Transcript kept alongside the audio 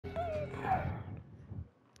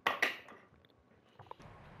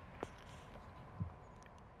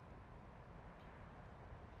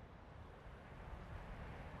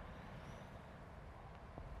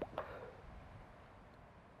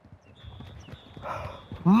Free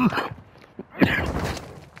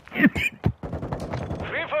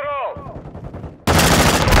for all!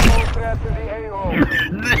 All threat to the AO.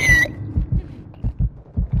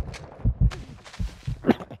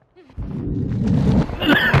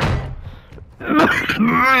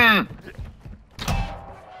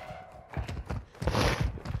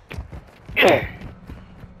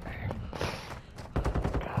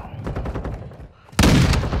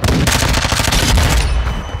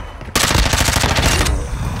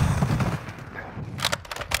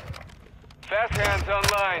 Fast hands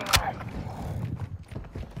online.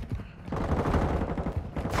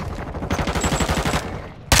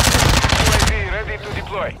 UAV ready to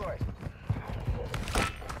deploy.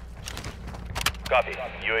 Copy.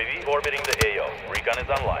 UAV orbiting the AO. Recon is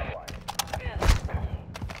online.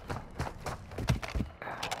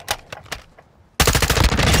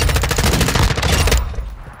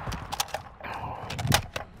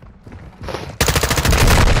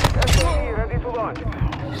 SAE ready to launch.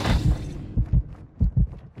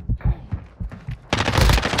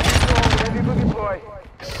 Ready to deploy.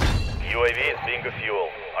 UAV is being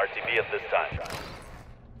refueled. RTB at this time.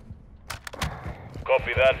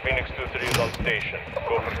 Copy that. Phoenix 2-3 is on station.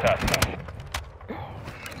 Go for task.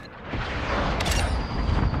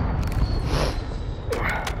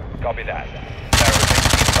 Copy that. Barrel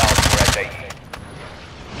inbound for SAE.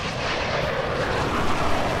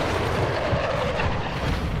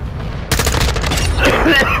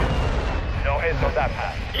 No hits on that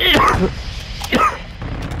pass.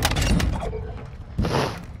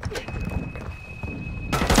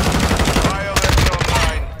 Fire ready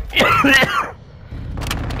online.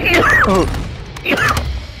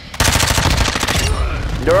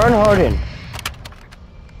 They're on Harden.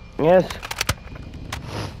 Yes.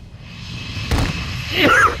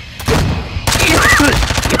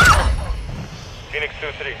 Phoenix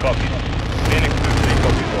 2-3 copy. Phoenix 2-3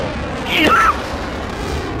 copy all.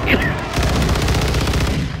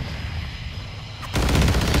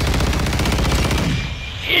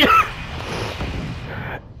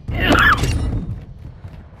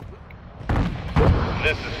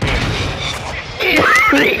 This is Phoenix.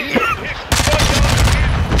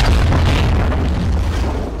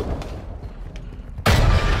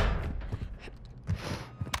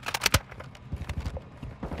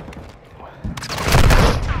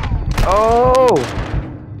 Oh.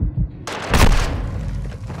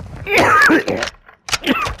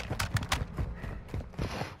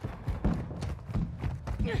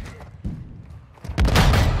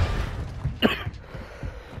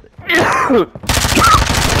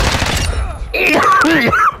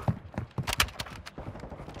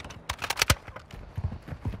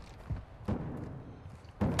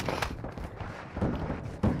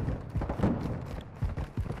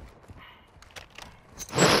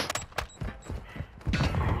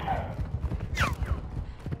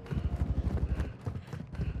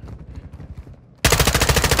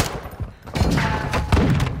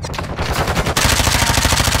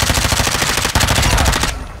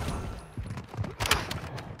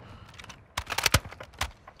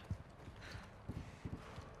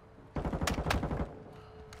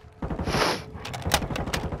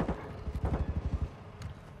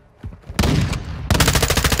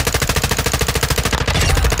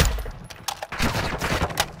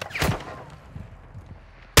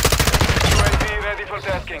 UAV ready for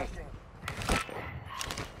tasking.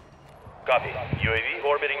 Copy. UAV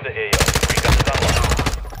orbiting the AO. Recon is online.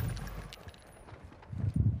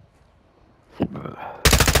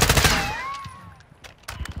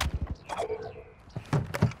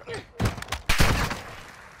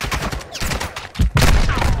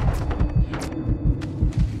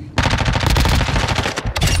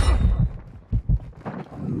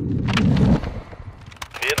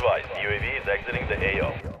 Be advised, UAV is exiting the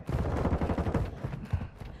AO.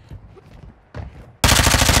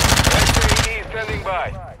 SAE standing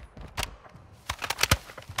by.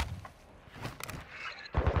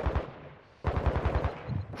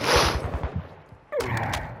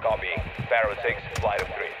 Copy. Barrow 6, flight of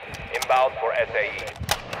 3. Inbound for SAE.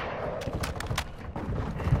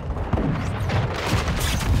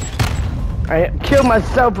 I killed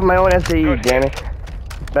myself with my own SAE, damn it.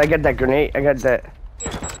 But I got that grenade. I got that.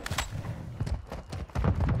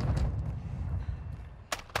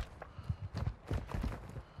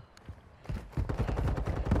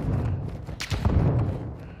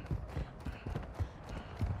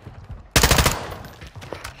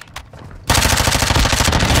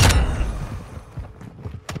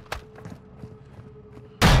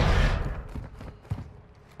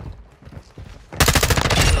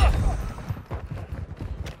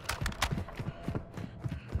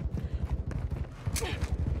 UAV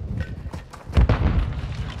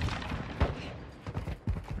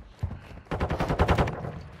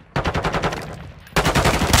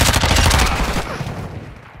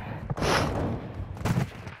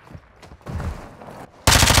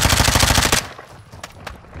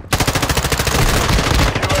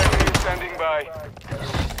standing by.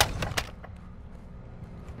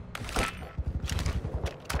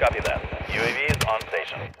 Copy that. UAV is on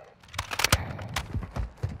station.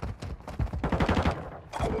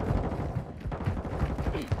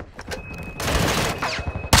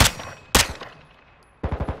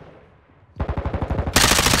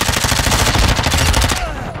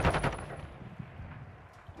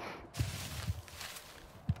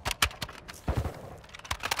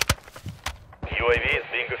 UAV is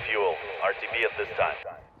being refueled. RTB at this time.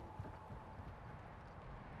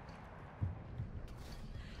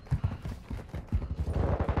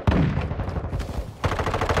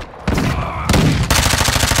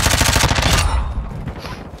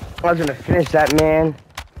 I was gonna finish that, man.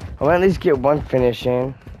 I want to at least get one finish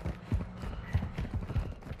in.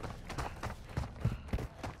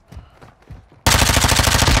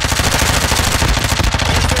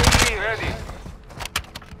 UAV ready.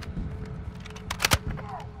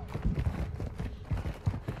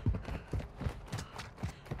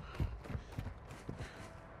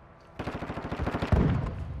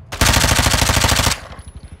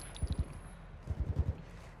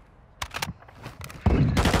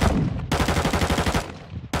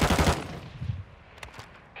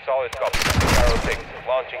 Solid copy. Arrow 6.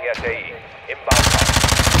 Launching SAE. Inbound.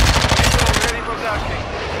 Missile ready for tasking.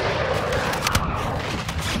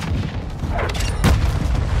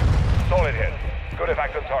 Solid hit. Good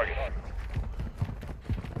effect on target.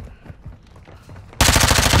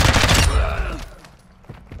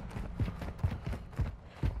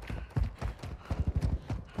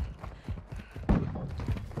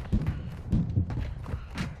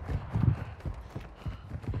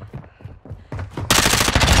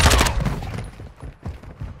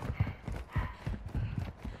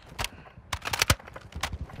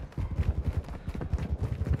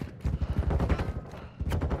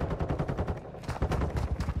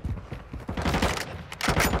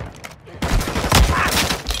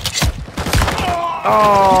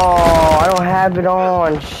 Oh, I don't have it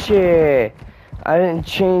on. Shit. I didn't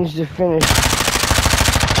change the finish.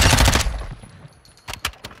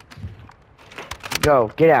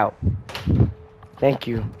 Go, get out. Thank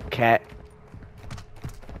you, cat.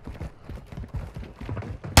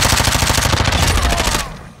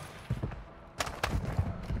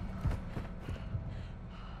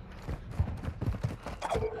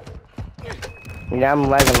 Yeah, I'm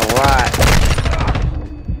lagging a lot.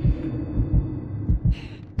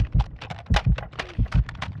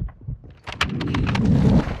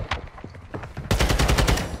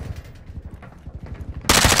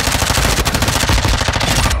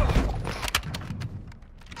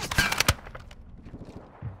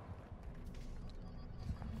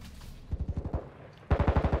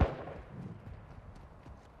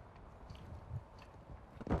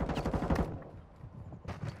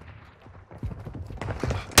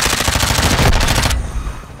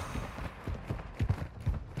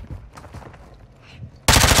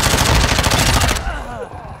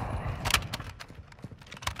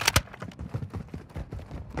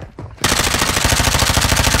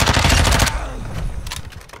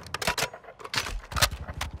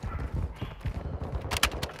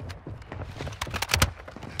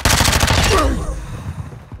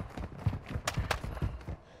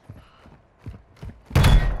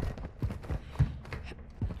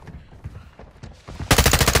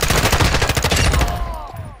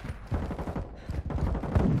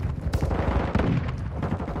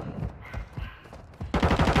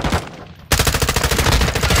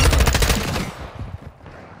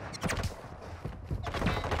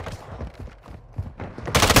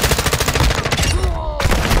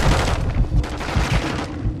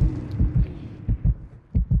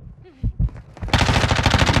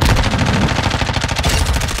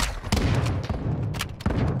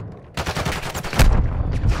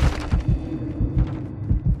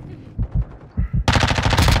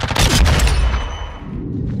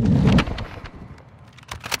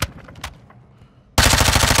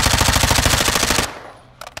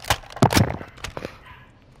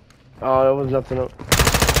 Oh, there was nothing up.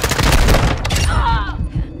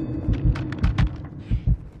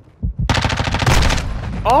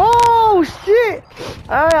 Oh shit!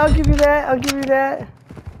 Alright, I'll give you that. I'll give you that.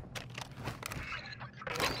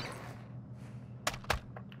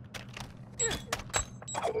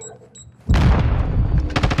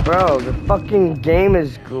 Bro, the fucking game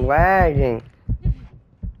is lagging.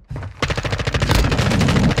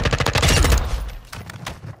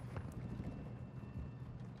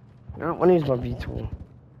 don't want to use my V-tool.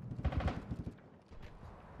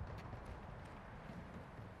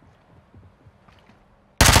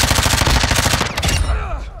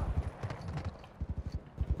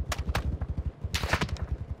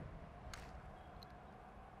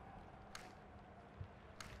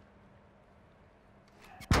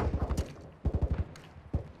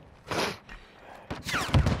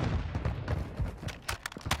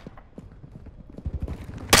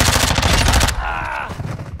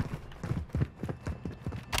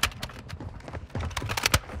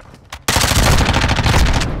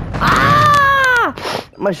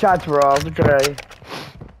 My shots were off. Look at that.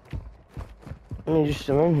 Let me just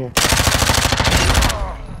still in here.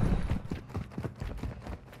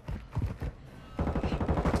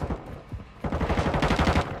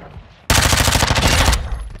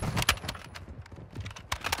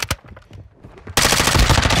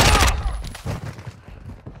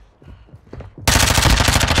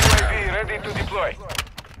 UAV ready to deploy.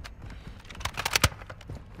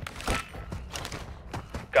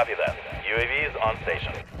 Copy that. UAV is on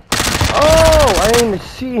station. Oh, I didn't even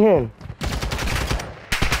see him.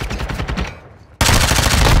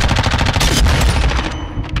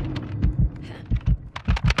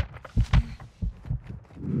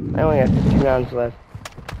 I only have 2 rounds left.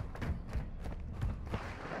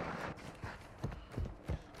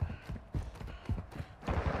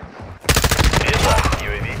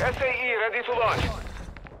 UAV. SAE ready to launch.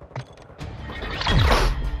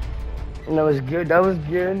 And that was good. That was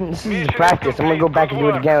good. This is Mission practice. I'm gonna go back and do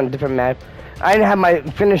it again on a different map. I didn't have my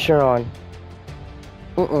finisher on.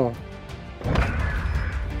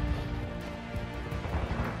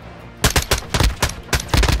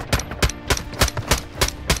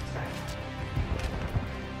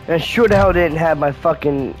 I sure the hell didn't have my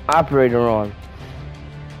fucking operator on.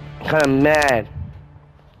 Kinda mad.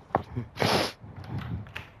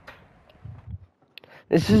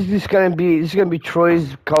 This is gonna be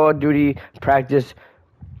Troy's Call of Duty practice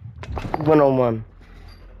 101.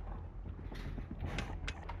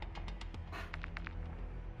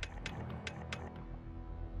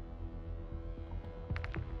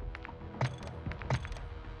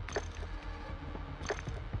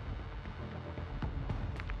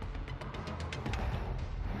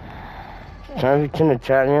 Can I turn the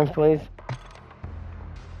chat in, please?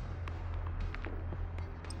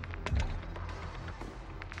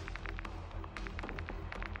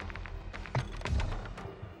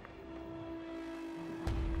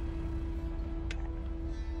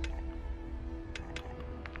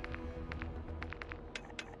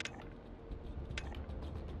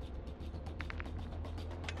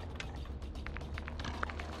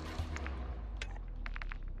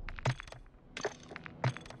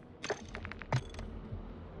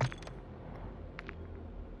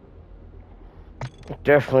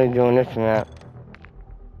 Definitely doing this and that.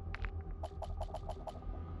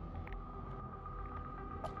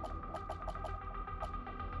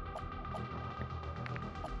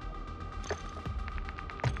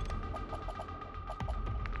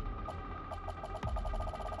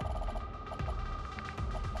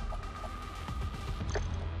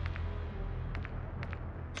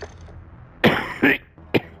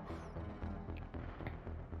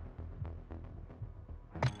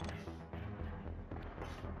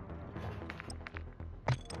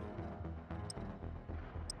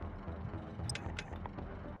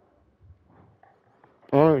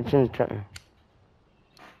 Oh, it's in the chat.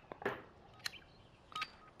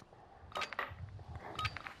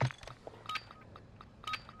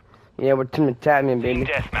 Yeah, we're team attack me, baby.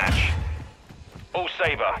 Team deathmatch. All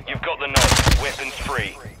Saber, you've got the nod. Weapons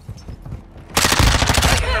free.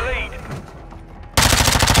 Taking the lead.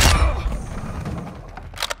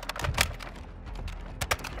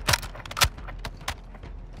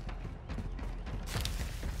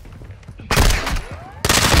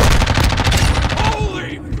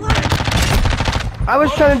 I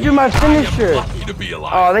was trying to do my finisher. Lucky to be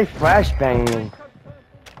alive. Oh, they flashbanged me.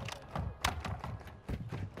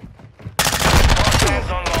 Hands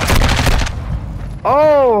online.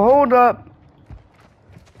 Oh, hold up.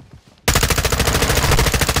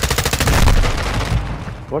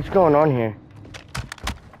 What's going on here?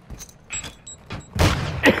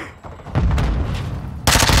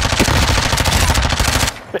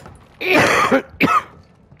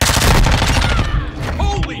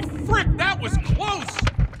 Holy frick, that was close!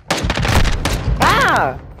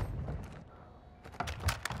 Ah!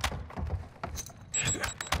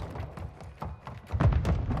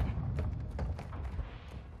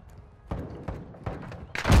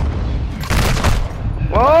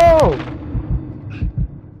 Whoa!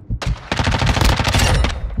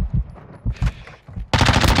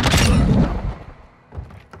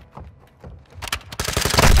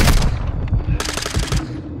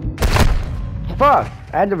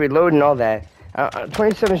 I had to reload and all that.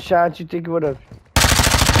 27 shots, you think it would have...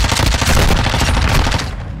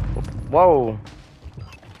 Whoa.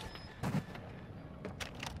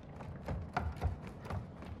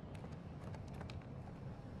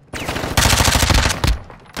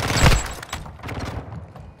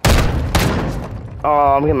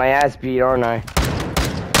 Oh, I'm getting my ass beat, aren't I?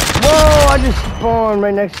 Whoa, I just spawned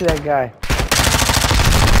right next to that guy.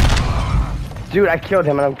 Dude, I killed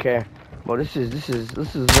him, I don't care. Well, this is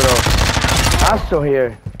little hostile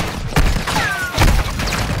here.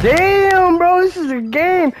 Damn, bro, this is a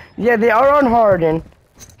game. Yeah, they are on hardened.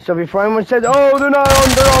 So before anyone says, oh, they're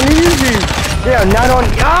on easy. They are not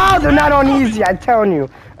on, they're not on easy, I'm telling you.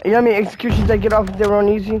 You know how many executions I get off if they were on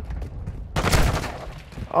easy?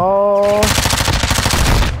 Oh.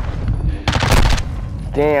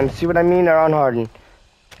 Damn, see what I mean? They're on hardened.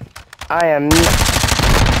 I am...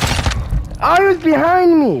 Oh, he was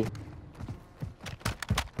behind me!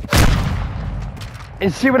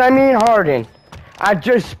 And see what I mean? Hardened. I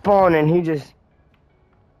just spawned and he just...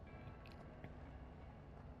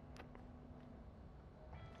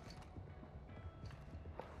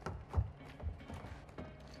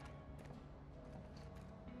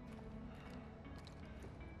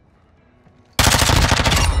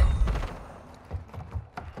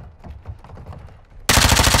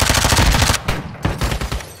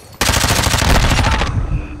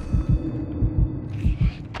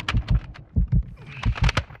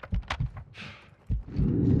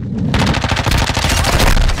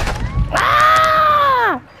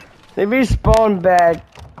 They respawn back.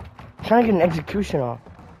 I'm trying to get an execution off.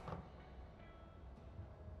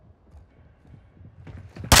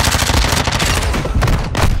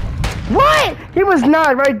 What? He was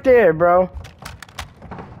not right there, bro.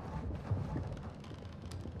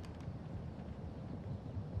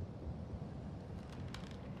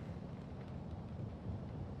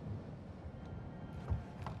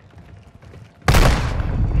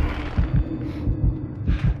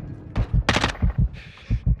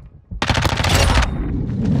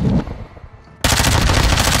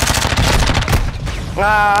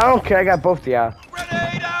 I don't care, I got both of y'all.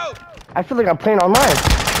 I feel like I'm playing online.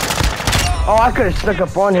 Oh, I could have snuck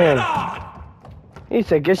up on him. He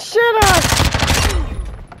said, get shit on!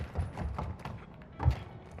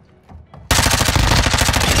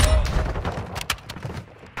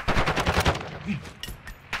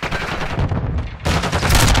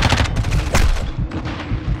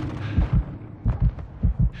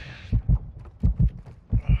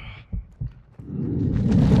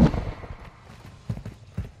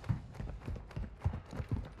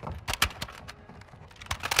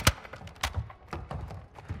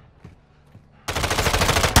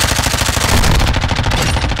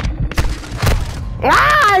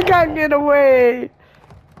 I can't get away!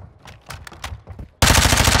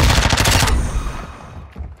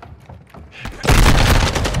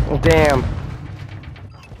 Damn.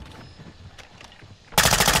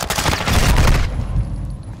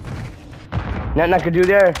 Nothing I could do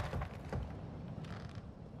there.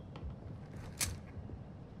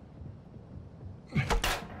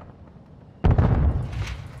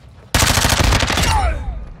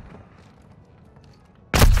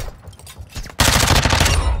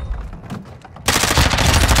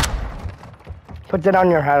 Put that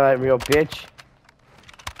on your highlight reel, bitch.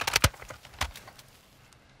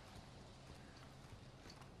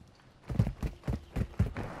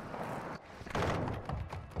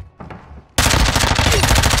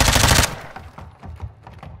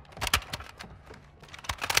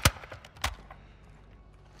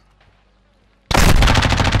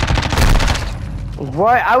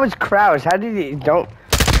 What? I was crouched. How did he... Don't...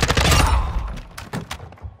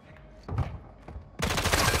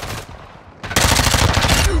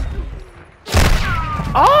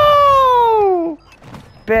 Oh!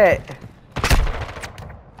 Bet.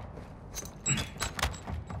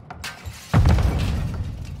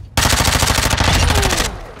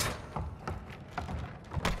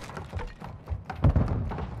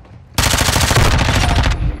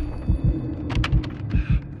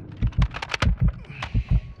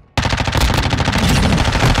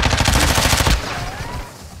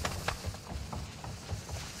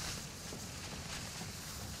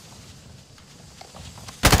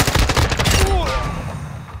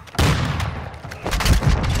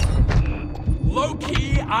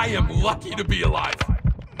 Low-key, I am lucky to be alive.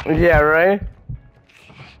 Yeah, right?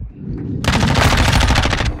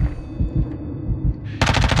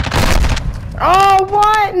 Oh,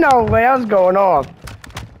 what? No way, I was going off.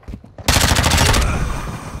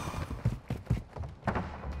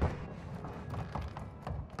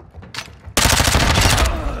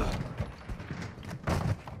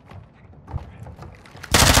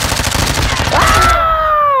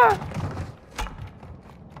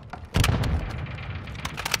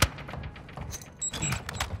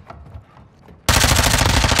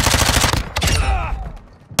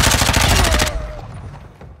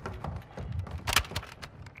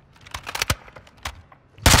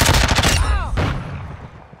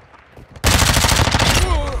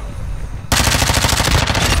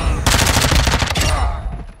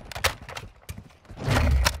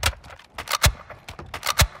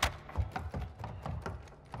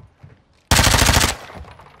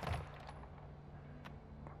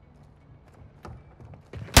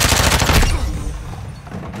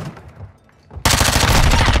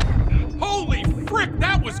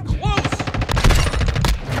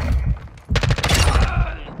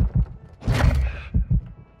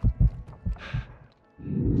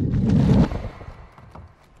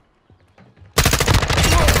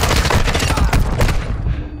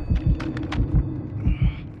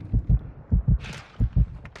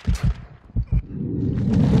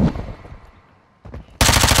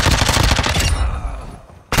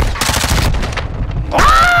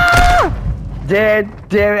 dead.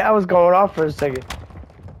 Damn it, I was going off for a second.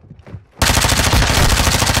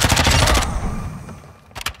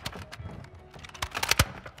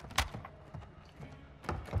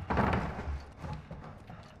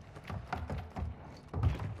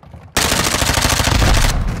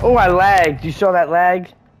 Oh, I lagged. You saw that lag?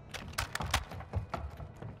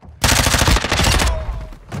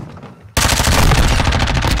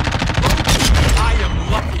 I am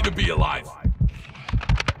lucky to be alive.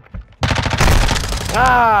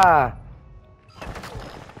 Ah!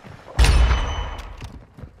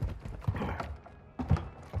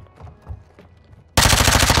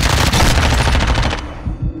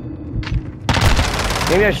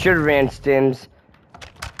 Maybe I should have ran stims.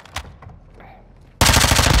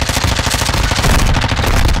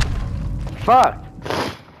 Fuck.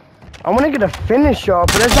 I want to get a finish off,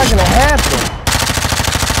 but that's not going to happen.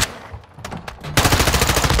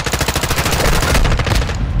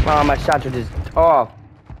 Oh, my shots are just off.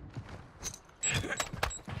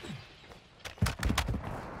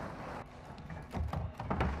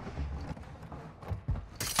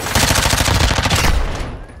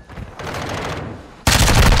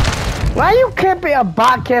 Why are you camping, a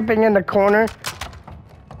bot camping in the corner?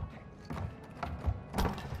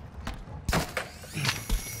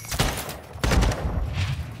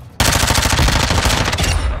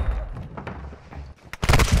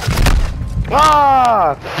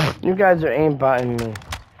 Ah! You guys are aimbotting me.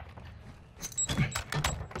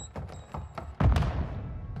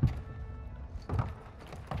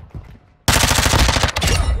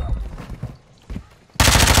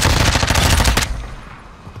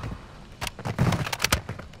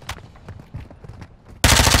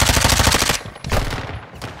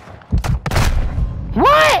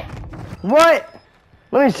 What? What?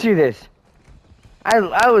 Let me see this.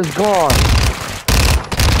 I was gone.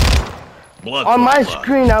 On my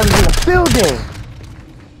screen, I was in the building.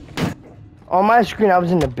 On my screen, I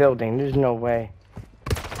was in the building. There's no way.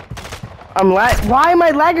 Why am I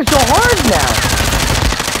lagging so hard now?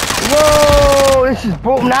 Whoa! This is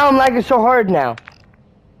bull. Now I'm lagging so hard now.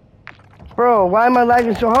 Bro, why am I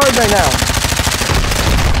lagging so hard right now?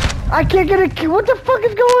 I can't get a kill. What the fuck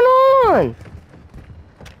is going on?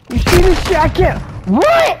 You see this shit? I can't.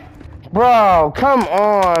 What? Bro, come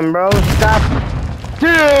on, bro. Stop.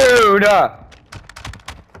 Dude!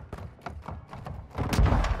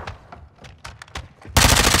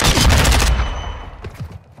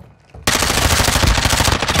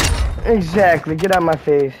 Exactly, get out of my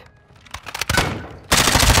face.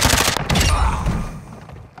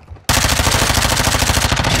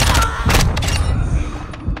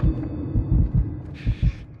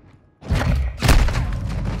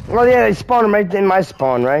 Oh yeah, they spawned them right in my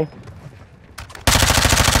spawn, right?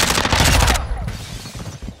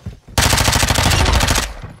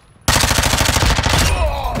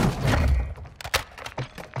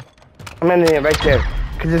 I'm ending it right there.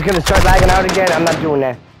 Because it's going to start lagging out again. I'm not doing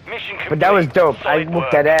that. Mission complete. But that was dope. I Solid whooped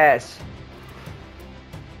work. that ass.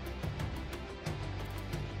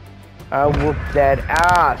 I whooped that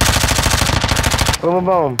ass. Boom, boom,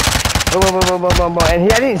 boom. Boom, boom, boom, boom, boom, boom, boom.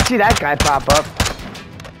 And I didn't see that guy pop up.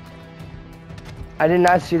 I did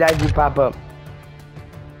not see that dude pop up.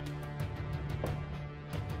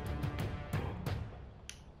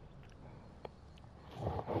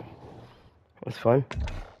 That's fun.